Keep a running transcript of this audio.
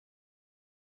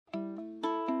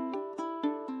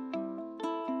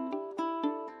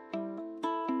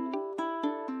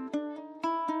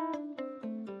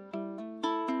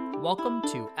Welcome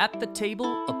to At the Table,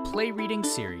 a play reading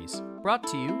series, brought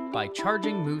to you by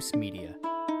Charging Moose Media.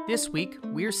 This week,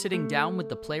 we're sitting down with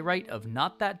the playwright of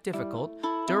Not That Difficult,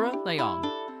 Dura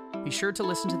Leong. Be sure to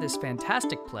listen to this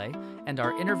fantastic play and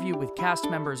our interview with cast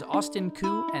members Austin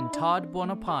Koo and Todd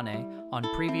Buonapane on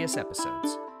previous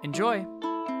episodes. Enjoy!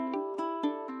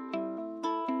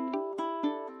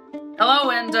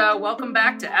 Hello and welcome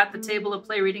back to At the Table, a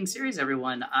play reading series,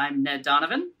 everyone. I'm Ned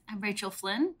Donovan. I'm Rachel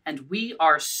Flynn. And we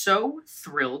are so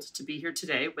thrilled to be here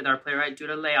today with our playwright,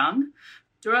 Dura Leong.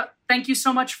 Dura, thank you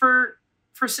so much for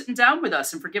sitting down with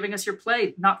us and for giving us your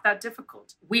play, Not That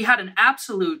Difficult. We had an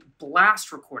absolute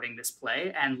blast recording this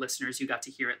play, and listeners, you got to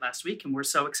hear it last week, and we're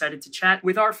so excited to chat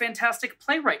with our fantastic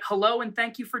playwright. Hello, and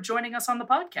thank you for joining us on the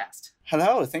podcast.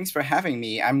 Hello, thanks for having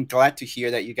me. I'm glad to hear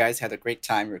that you guys had a great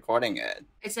time recording it.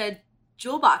 It's a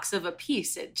jewel box of a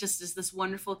piece. It just is this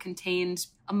wonderful, contained,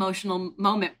 emotional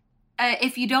moment.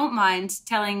 If you don't mind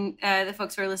telling the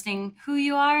folks who are listening who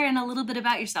you are and a little bit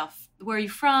about yourself. Where are you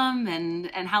from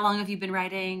and how long have you been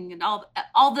writing and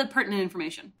all the pertinent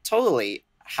information. Totally.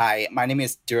 Hi, my name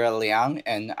is Dura Leong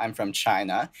and I'm from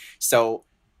China. So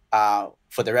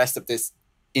for the rest of this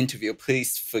interview,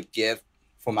 please forgive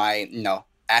for my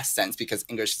accents because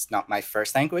English is not my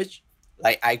first language.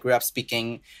 Like I grew up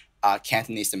speaking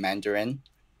Cantonese and Mandarin.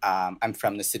 I'm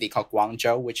from the city called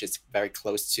Guangzhou, which is very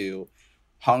close to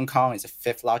Hong Kong. It's the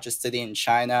fifth largest city in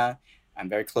China. I'm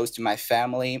very close to my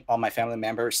family. All my family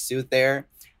members still there.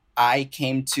 I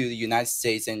came to the United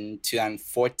States in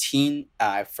 2014.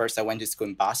 First, I went to school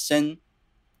in Boston.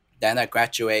 Then I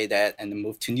graduated and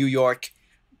moved to New York.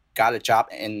 Got a job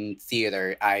in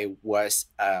theater. I was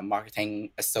a marketing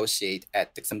associate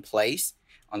at Dixon Place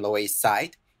on Lower East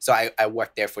Side. So I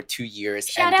worked there for 2 years.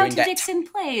 Shout out to Dixon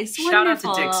Place. Shout out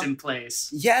to Dixon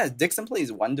Place. Yeah, Dixon Place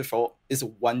is wonderful. It's a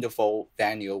wonderful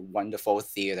venue, wonderful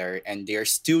theater, and they're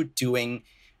still doing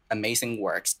amazing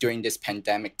works during this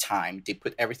pandemic time. They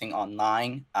put everything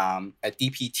online at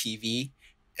DPTV.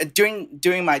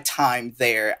 During my time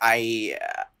there,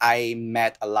 I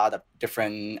met a lot of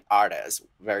different artists,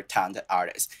 very talented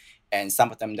artists. And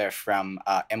some of them, they're from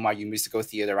NYU Musical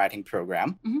Theater Writing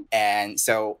Program. Mm-hmm. And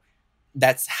so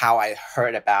that's how I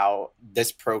heard about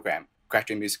this program,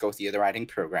 Graduate Musical Theater Writing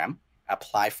Program. I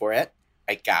applied for it.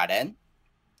 I got in,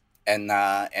 and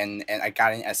I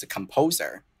got in as a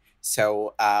composer.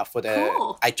 So for the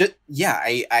cool.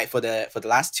 For the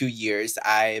last 2 years,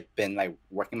 I've been like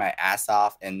working my ass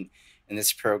off in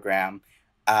this program.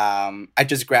 I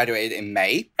just graduated in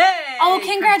May. Hey! Oh,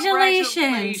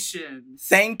 congratulations!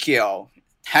 Thank you.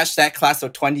 Hashtag class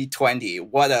of 2020.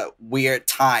 What a weird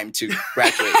time to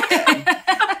graduate in.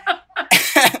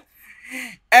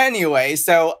 Anyway,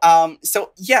 so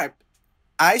yeah,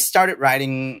 I started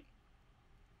writing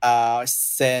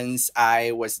since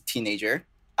I was a teenager.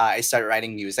 I started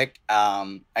writing music.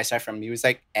 I started from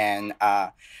music, and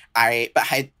I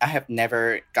have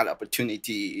never got an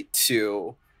opportunity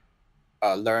to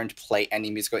learn to play any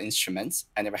musical instruments.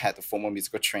 I never had the formal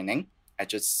musical training. I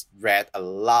just read a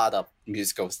lot of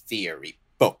musical theory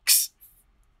books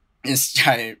and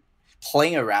started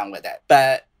playing around with it.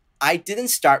 But I didn't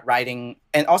start writing,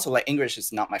 and also like English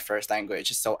is not my first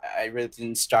language, so I really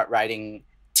didn't start writing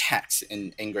text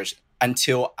in English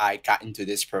until I got into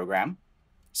this program,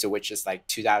 so which is like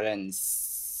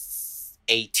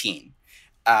 2018.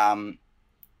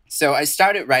 So I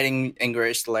started writing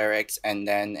English lyrics and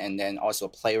then also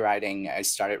playwriting. I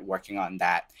started working on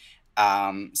that.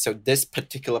 So this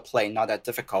particular play, Not That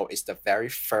Difficult, is the very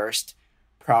first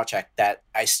project that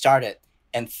I started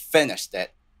and finished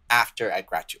it after I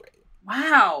graduated.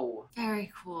 Wow.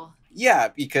 Very cool. Yeah,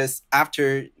 because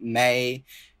after May,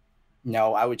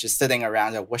 I was just sitting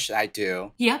around and what should I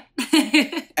do? Yep.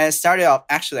 And it started off,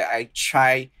 actually, I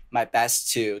tried my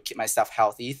best to keep myself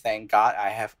healthy. Thank God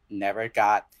I have never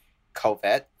got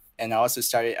COVID. And I also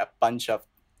started a bunch of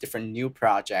different new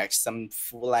projects, some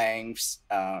full lengths,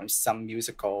 some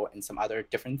musical, and some other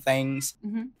different things,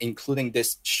 including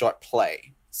this short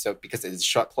play. So because it's a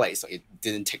short play, so it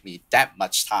didn't take me that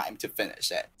much time to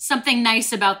finish it. Something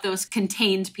nice about those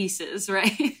contained pieces,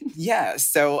 right? Yeah.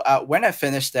 So when I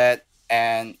finished it,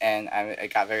 and I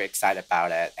got very excited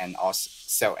about it, and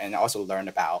also learned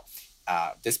about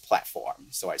this platform.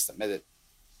 So I submitted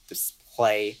this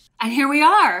play. And here we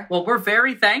are. Well, we're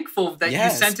very thankful that you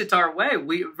sent it our way.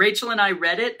 Rachel and I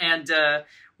read it, and I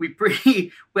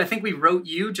think we wrote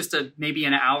you just maybe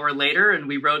an hour later, and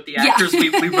we wrote the actors. We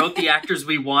wrote the actors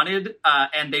we wanted,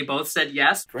 and they both said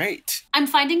yes. Great. I'm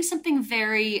finding something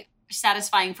very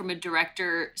satisfying from a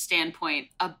director standpoint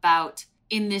about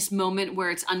in this moment where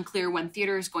it's unclear when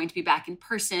theater is going to be back in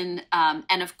person,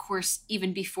 and of course,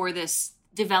 even before this,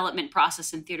 development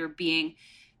process in theater being,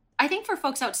 I think for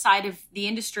folks outside of the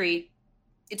industry,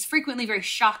 it's frequently very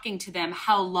shocking to them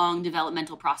how long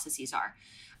developmental processes are.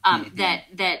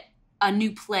 That a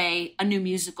new play, a new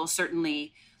musical,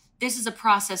 certainly, this is a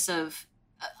process of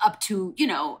up to,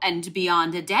 and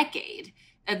beyond a decade.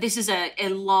 This is a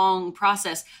long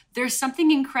process. There's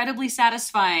something incredibly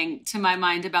satisfying to my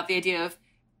mind about the idea of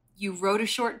you wrote a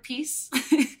short piece,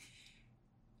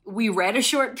 we read a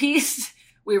short piece,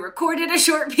 we recorded a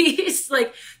short piece.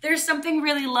 Like, there's something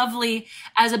really lovely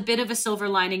as a bit of a silver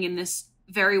lining in this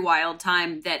very wild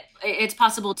time that it's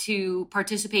possible to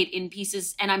participate in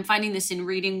pieces. And I'm finding this in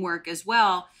reading work as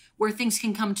well, where things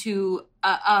can come to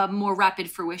a more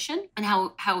rapid fruition, and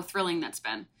how thrilling that's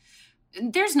been.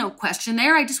 There's no question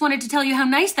there. I just wanted to tell you how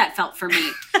nice that felt for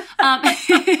me.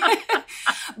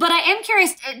 But I am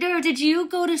curious, did you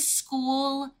go to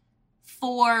school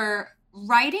for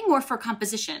writing or for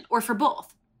composition or for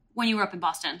both when you were up in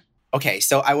Boston? Okay,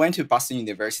 so I went to Boston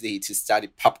University to study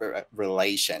public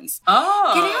relations.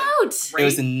 Oh, get out! It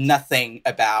was nothing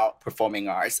about performing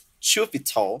arts. Truth be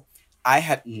told, I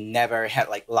had never had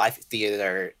live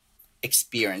theater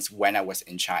experience when I was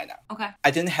in China. Okay.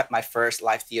 I didn't have my first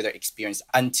live theater experience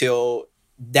until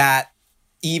that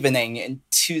evening in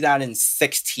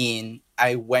 2016.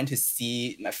 I went to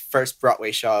see my first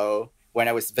Broadway show when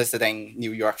I was visiting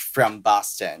New York from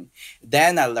Boston.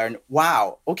 Then I learned,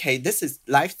 wow, okay, this is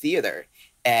live theater.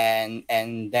 And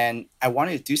then I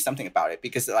wanted to do something about it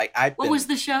because What was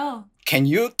the show? Can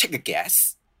you take a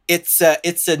guess? It's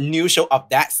a new show of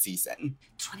that season.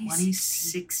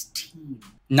 2016.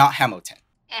 Not Hamilton.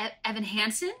 Evan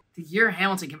Hansen? The year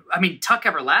Hamilton came. I mean, Tuck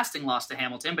Everlasting lost to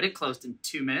Hamilton, but it closed in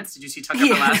 2 minutes. Did you see Tuck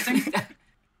Everlasting?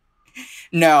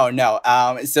 No.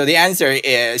 So the answer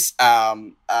is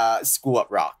School of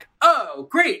Rock. Oh,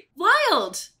 great.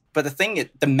 Wild. But the thing is,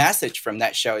 the message from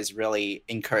that show is really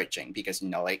encouraging because,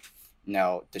 the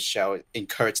show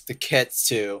encouraged the kids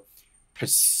to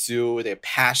pursue their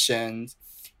passions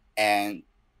and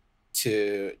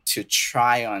to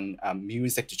try on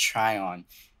music, to try on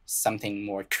something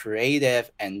more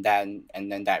creative, and then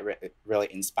that really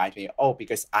inspired me. Oh,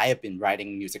 because I have been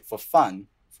writing music for fun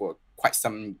for quite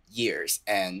some years,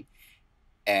 and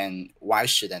why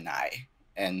shouldn't I?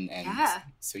 And yeah.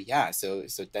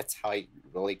 So that's how I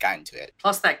really got into it.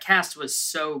 Plus, that cast was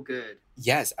so good.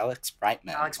 Yes, Alex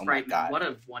Brightman. My God. What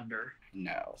a wonder.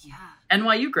 No. Yeah.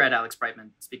 NYU grad Alex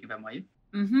Brightman. Speaking of NYU.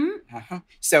 Mm-hmm. Uh-huh.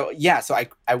 So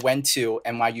I went to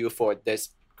NYU for this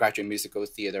graduate musical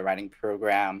theater writing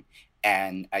program,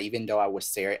 and even though I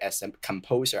was there as a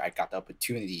composer, I got the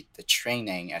opportunity, the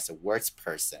training as a words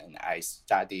person. I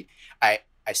studied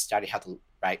how to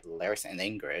write lyrics in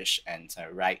English and to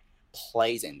write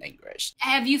plays in English.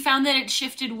 Have you found that it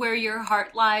shifted where your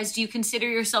heart lies? Do you consider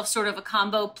yourself sort of a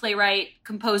combo playwright,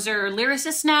 composer,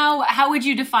 lyricist now? How would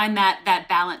you define that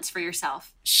balance for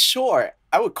yourself? Sure.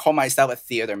 I would call myself a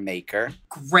theater maker.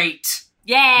 Great.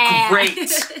 Yeah.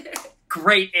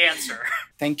 Great answer.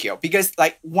 Thank you. Because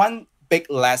one big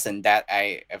lesson that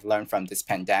I have learned from this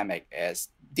pandemic is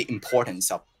the importance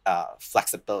of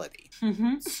flexibility.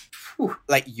 Mm-hmm.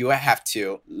 You have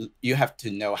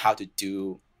to know how to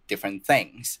do different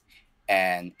things,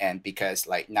 and because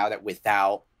now that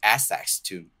without access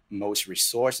to most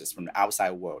resources from the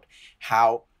outside world,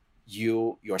 how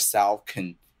you yourself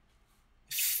can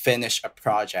finish a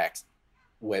project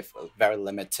with very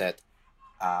limited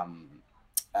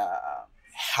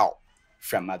help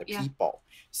from other people.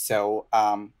 So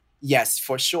yes,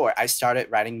 for sure, I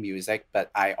started writing music, but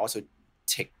I also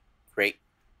take great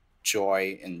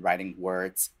joy in writing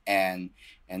words, and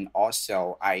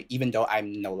also even though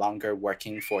I'm no longer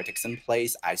working for Dixon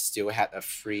Place, I still had a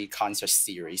free concert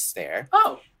series there.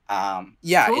 Oh.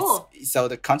 Cool. So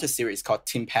the concert series is called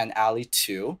Tin Pan Alley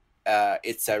 2.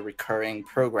 It's a recurring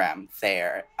program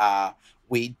there.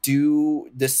 We do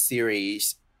this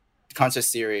concert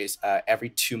series every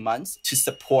 2 months to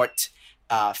support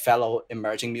fellow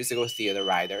emerging musical theater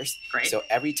writers. Great. So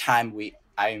every time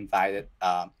I invited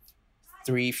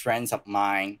 3 friends of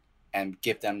mine and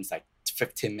give them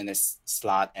 15 minutes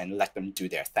slot and let them do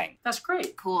their thing. That's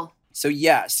great. Cool. So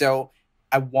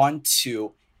I want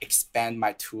to expand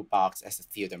my toolbox as a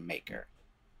theater maker.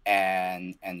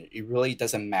 And it really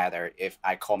doesn't matter if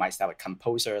I call myself a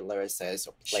composer, lyricist,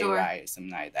 or playwright,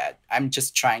 something like that. I'm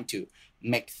just trying to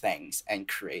make things and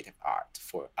creative art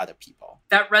for other people.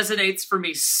 That resonates for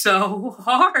me so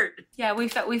hard. Yeah, we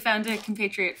found a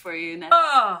compatriot for you.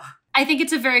 I think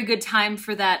it's a very good time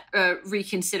for that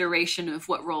reconsideration of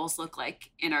what roles look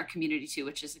like in our community too,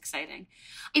 which is exciting.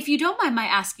 If you don't mind my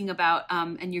asking about,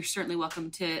 and you're certainly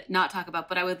welcome to not talk about,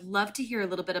 but I would love to hear a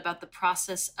little bit about the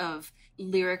process of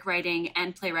lyric writing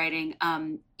and playwriting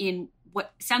in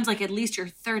what sounds like at least your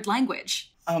third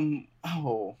language.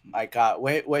 Oh my God,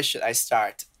 where should I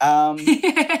start?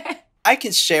 I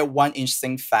can share one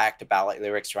interesting fact about like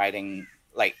lyrics writing,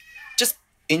 like just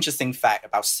interesting fact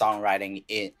about songwriting.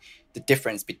 In the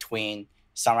difference between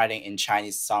songwriting in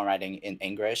Chinese, songwriting in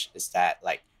English is that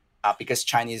like because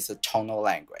Chinese is a tonal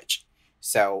language,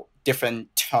 so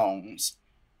different tones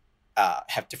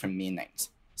have different meanings.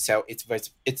 So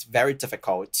it's very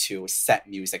difficult to set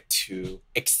music to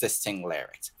existing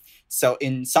lyrics. So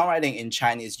in songwriting in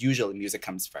Chinese, usually music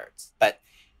comes first, but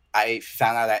I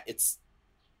found out that it's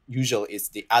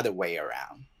the other way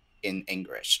around in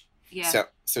English. Yeah.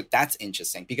 So that's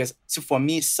interesting because for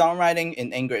me, songwriting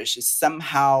in English is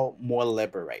somehow more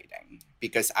liberating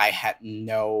because I had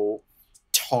no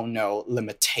tonal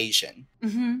limitation.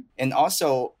 Mm-hmm. And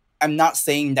also, I'm not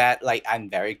saying that like I'm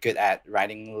very good at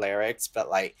writing lyrics, but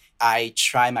like I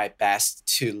try my best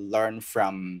to learn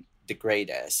from the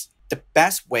greatest. The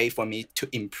best way for me to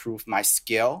improve my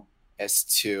skill is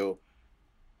to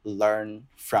learn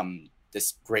from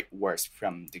this great works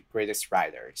from the greatest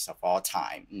writers of all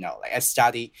time. You know, like I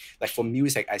study, like for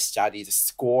music, I study the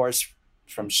scores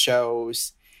from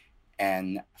shows,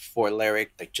 and for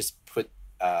lyric, like just put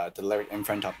the lyric in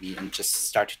front of me and just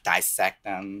start to dissect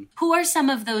them. Who are some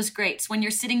of those greats? When you're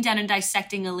sitting down and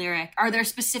dissecting a lyric, are there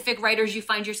specific writers you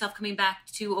find yourself coming back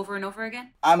to over and over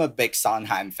again? I'm a big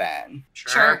Sondheim fan.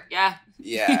 Sure. Yeah.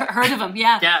 Yeah. Heard of him.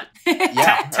 Yeah. Yeah.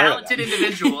 Yeah, Talented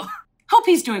individual. Hope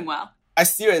he's doing well. I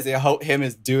seriously hope him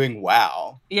is doing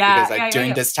well. Yeah. Because like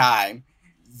during this time,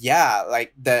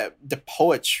 like the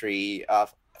poetry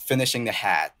of finishing the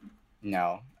hat, you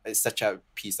know, is such a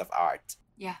piece of art.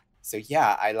 Yeah. So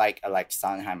yeah, I like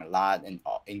Sondheim a lot, and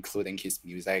including his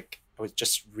music. I was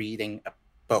just reading a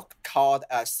book called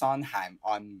Sondheim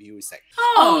on Music.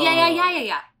 Oh,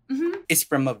 yeah. Mm-hmm. It's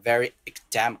from a very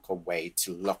academical way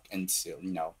to look into,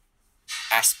 you know,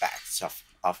 aspects of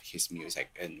his music,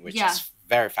 and which is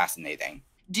very fascinating.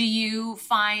 Do you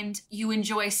find you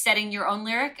enjoy setting your own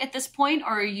lyric at this point,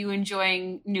 or are you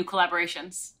enjoying new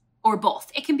collaborations? Or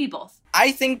both? It can be both.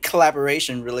 I think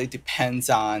collaboration really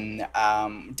depends on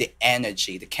the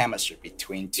energy, the chemistry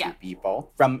between two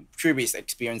people. From previous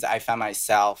experience, I found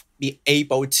myself be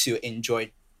able to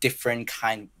enjoy different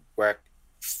kind of work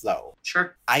flow.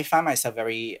 Sure. I find myself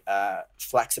very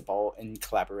flexible in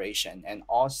collaboration, and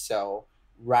also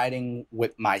writing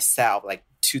with myself, like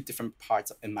two different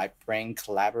parts in my brain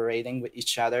collaborating with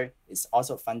each other is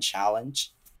also a fun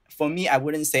challenge. For me, I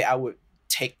wouldn't say I would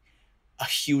take a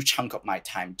huge chunk of my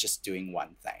time just doing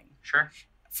one thing. Sure.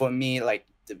 For me, like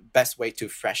the best way to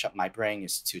fresh up my brain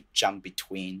is to jump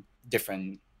between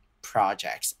different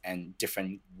projects and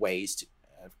different ways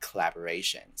of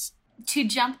collaborations. To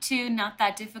jump to Not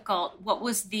That Difficult, what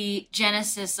was the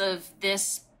genesis of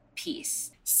this piece?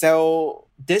 So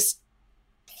this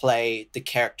play, the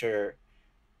character,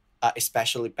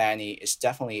 especially Benny, is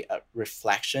definitely a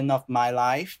reflection of my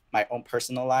life, my own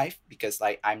personal life, because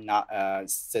like I'm not a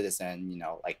citizen, you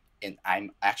know, like, and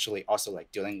I'm actually also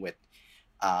like dealing with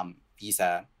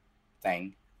visa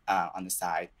thing on the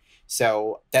side.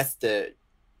 So that's the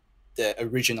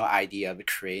original idea of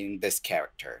creating this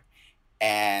character.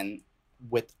 And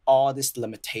with all this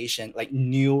limitation, like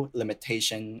new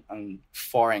limitation on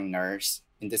foreigners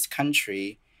in this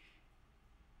country,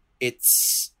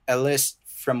 it's, at least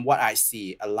from what I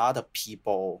see, a lot of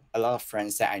people, a lot of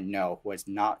friends that I know who is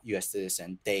not US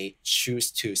citizen, they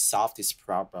choose to solve this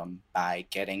problem by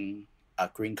getting a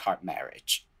green card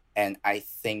marriage. And I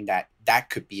think that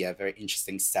could be a very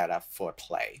interesting setup for a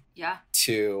play. Yeah.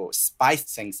 To spice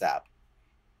things up.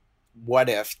 What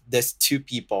if these two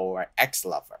people were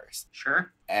ex-lovers?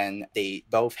 Sure. And they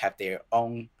both have their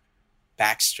own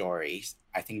backstories.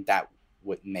 I think that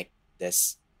would make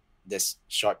this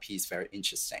short piece very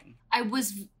interesting. I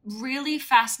was really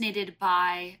fascinated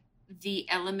by the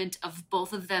element of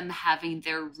both of them having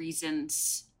their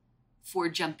reasons for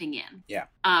jumping in. Yeah.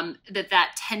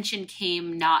 That tension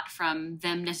came not from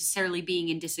them necessarily being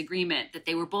in disagreement, that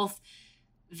they were both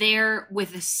there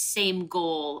with the same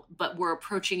goal, but were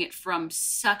approaching it from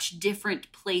such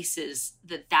different places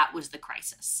that was the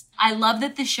crisis. I love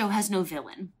that the show has no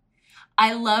villain.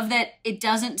 I love that it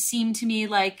doesn't seem to me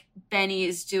like Benny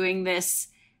is doing this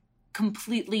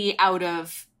completely out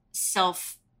of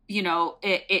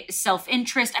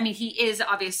self-interest. I mean, he is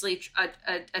obviously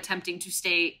attempting to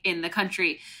stay in the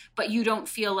country, but you don't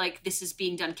feel like this is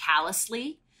being done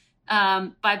callously.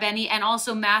 by Benny. And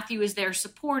also Matthew is there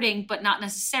supporting, but not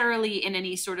necessarily in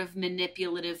any sort of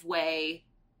manipulative way,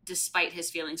 despite his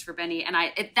feelings for Benny. And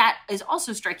that is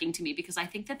also striking to me because I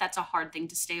think that that's a hard thing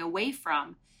to stay away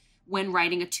from when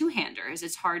writing a two-hander. Is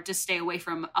it's hard to stay away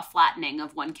from a flattening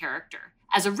of one character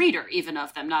as a reader, even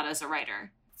of them, not as a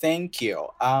writer. Thank you.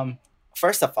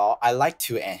 First of all, I like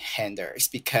two-handers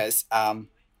because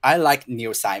I like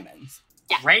Neil Simon.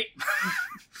 Yeah. Right?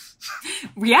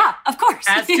 Yeah, of course.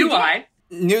 As do I.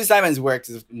 Neil Simon's work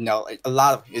is, a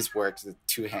lot of his work is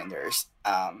two-handers.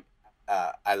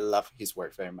 I love his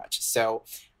work very much. So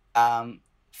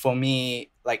for me,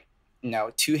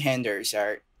 two-handers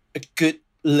are a good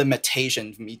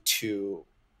limitation for me to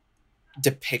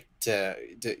depict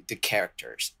the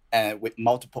characters with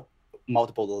multiple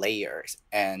layers,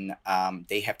 and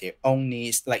they have their own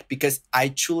needs. Because I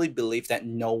truly believe that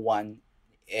no one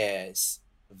is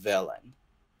villain.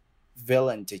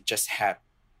 Villain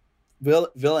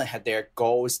had their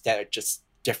goals that are just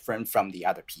different from the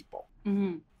other people.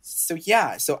 Mm-hmm. So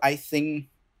I think,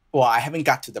 I haven't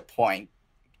got to the point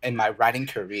in my writing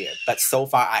career, but so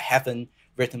far I haven't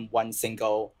written one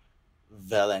single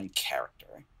villain character.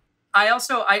 I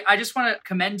just want to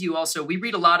commend you also. We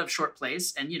read a lot of short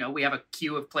plays and, we have a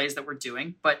queue of plays that we're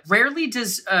doing, but rarely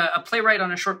does a playwright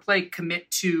on a short play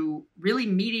commit to really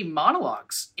meaty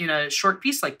monologues in a short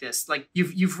piece like this. Like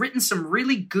you've written some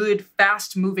really good,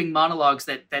 fast moving monologues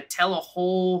that tell a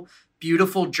whole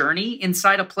beautiful journey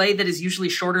inside a play that is usually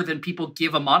shorter than people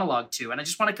give a monologue to. And I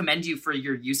just want to commend you for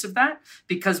your use of that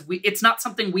because it's not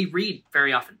something we read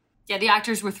very often. Yeah, the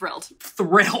actors were thrilled.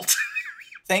 Thrilled.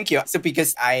 Thank you. So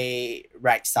because I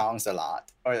write songs a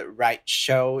lot or write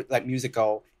show like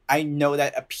musical, I know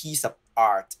that a piece of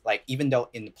art, even though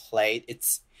in the play,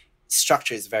 its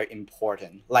structure is very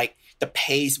important. The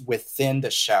pace within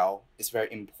the show is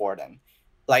very important.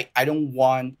 I don't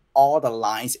want all the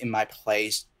lines in my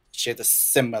plays share the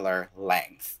similar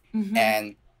length. Mm-hmm.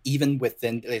 And even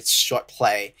within its short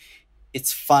play,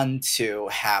 it's fun to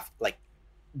have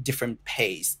different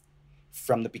pace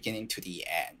from the beginning to the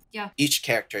end. Yeah. Each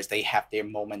characters, they have their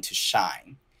moment to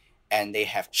shine, and they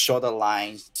have shorter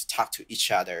lines to talk to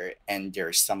each other, and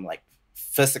there's some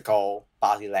physical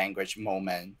body language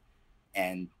moment,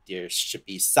 and there should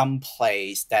be some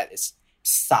place that is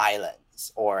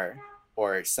silence or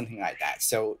something like that.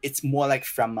 So it's more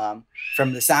from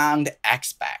the sound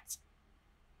aspect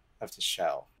of the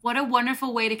show. What a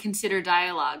wonderful way to consider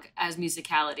dialogue as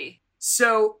musicality.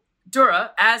 So,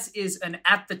 Dura, as is an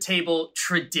at the table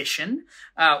tradition,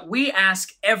 we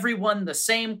ask everyone the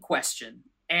same question.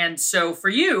 And so for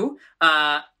you,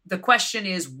 the question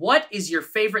is, what is your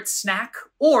favorite snack?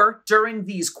 Or during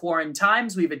these quarantine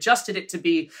times, we've adjusted it to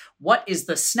be, what is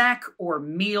the snack or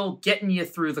meal getting you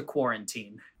through the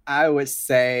quarantine? I would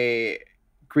say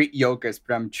Greek yogurt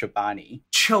from Chobani.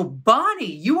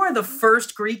 Chobani? You are the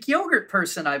first Greek yogurt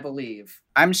person, I believe.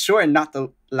 I'm sure not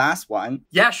the last one.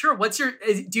 Yeah, sure.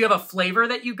 Do you have a flavor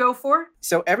that you go for?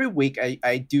 So every week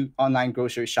I do online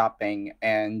grocery shopping,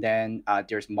 and then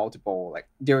there's multiple,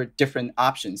 there are different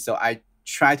options. So I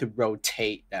try to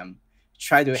rotate them,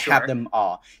 try to have them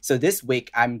all. So this week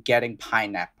I'm getting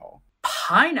pineapple.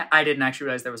 I didn't actually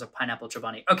realize there was a pineapple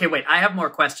Chobani. Okay, wait, I have more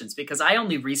questions because I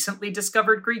only recently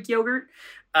discovered Greek yogurt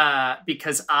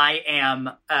because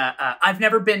I've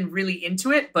never been really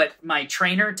into it, but my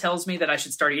trainer tells me that I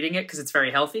should start eating it because it's very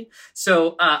healthy.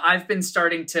 So I've been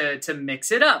starting to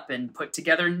mix it up and put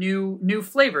together new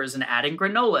flavors and adding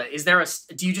granola.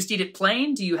 Do you just eat it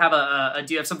plain? Do you have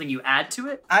do you have something you add to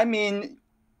it? I mean,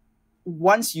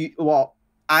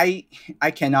 I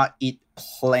cannot eat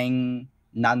plain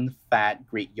non-fat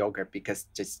Greek yogurt because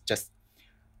it's just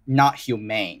not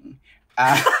humane.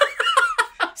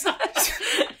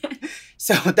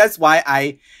 So that's why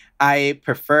I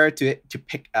prefer to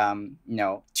pick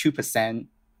 2%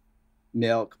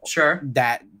 milk. Sure.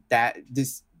 That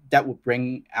will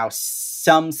bring out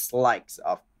some slice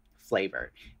of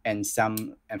flavor and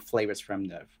flavors from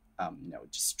the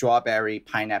strawberry,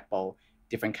 pineapple,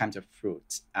 different kinds of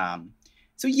fruits.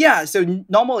 So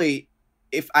normally,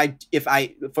 if I,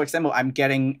 for example, I'm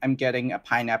getting a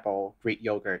pineapple Greek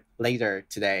yogurt later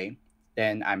today,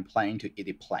 then I'm planning to eat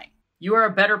it plain. You are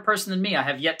a better person than me. I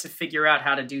have yet to figure out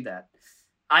how to do that.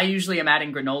 I usually am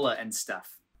adding granola and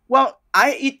stuff. Well,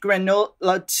 I eat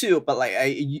granola too, but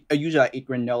I usually eat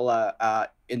granola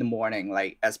in the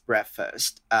morning, as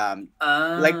breakfast.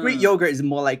 Greek yogurt is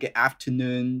more like an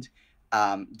afternoon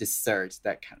desserts,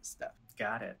 that kind of stuff.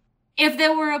 Got it. If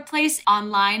there were a place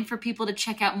online for people to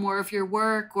check out more of your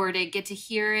work or to get to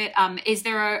hear it, is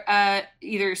there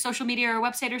either social media or a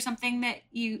website or something that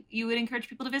you would encourage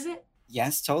people to visit?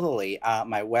 Yes, totally.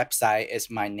 My website is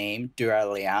my name,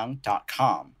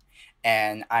 duraliang.com.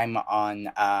 And I'm on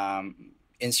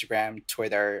Instagram,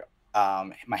 Twitter.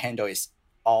 My handle is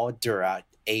alldura,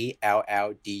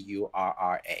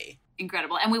 ALLDURRA.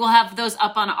 Incredible. And we will have those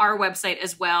up on our website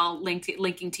as well,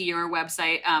 linking to your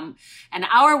website. And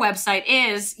our website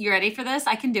is, you ready for this?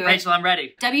 I can do it. Rachel, I'm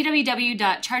ready.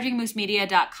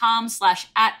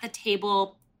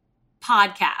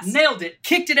 www.chargingmoosmedia.com/@the-table-podcast. Nailed it.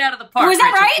 Kicked it out of the park. Was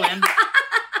that Rachel right? Flynn.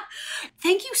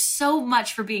 Thank you so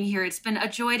much for being here. It's been a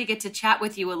joy to get to chat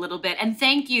with you a little bit. And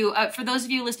thank you for those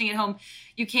of you listening at home.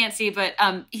 You can't see, but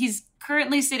he's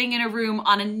currently sitting in a room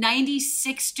on a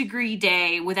 96-degree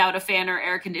day without a fan or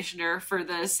air conditioner for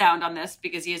the sound on this,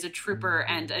 because he is a trooper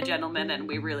and a gentleman, and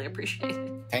we really appreciate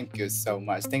it. Thank you so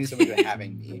much. Thank you so much for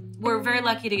having me. We're very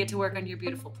lucky to get to work on your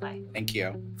beautiful play. Thank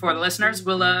you. For the listeners,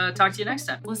 we'll talk to you next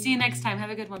time. We'll see you next time. Have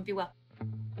a good one. Be well.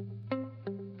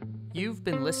 You've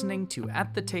been listening to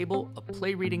At the Table, a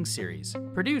play reading series,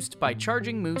 produced by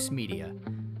Charging Moose Media.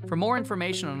 For more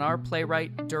information on our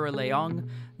playwright, Dura Leong,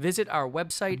 visit our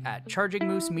website at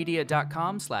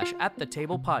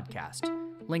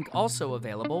chargingmoosemedia.com/at-the-table-podcast. Link also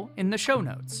available in the show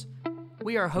notes.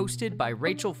 We are hosted by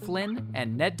Rachel Flynn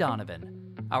and Ned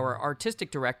Donovan. Our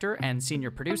artistic director and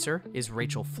senior producer is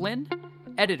Rachel Flynn.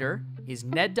 Editor is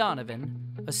Ned Donovan.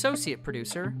 Associate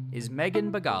producer is Megan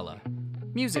Bagala.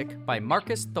 Music by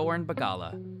Marcus Thorne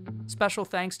Bagala. Special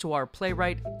thanks to our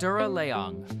playwright, Dura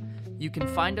Leong. You can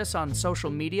find us on social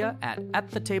media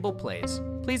at the Table Plays.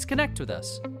 Please connect with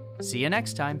us. See you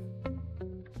next time.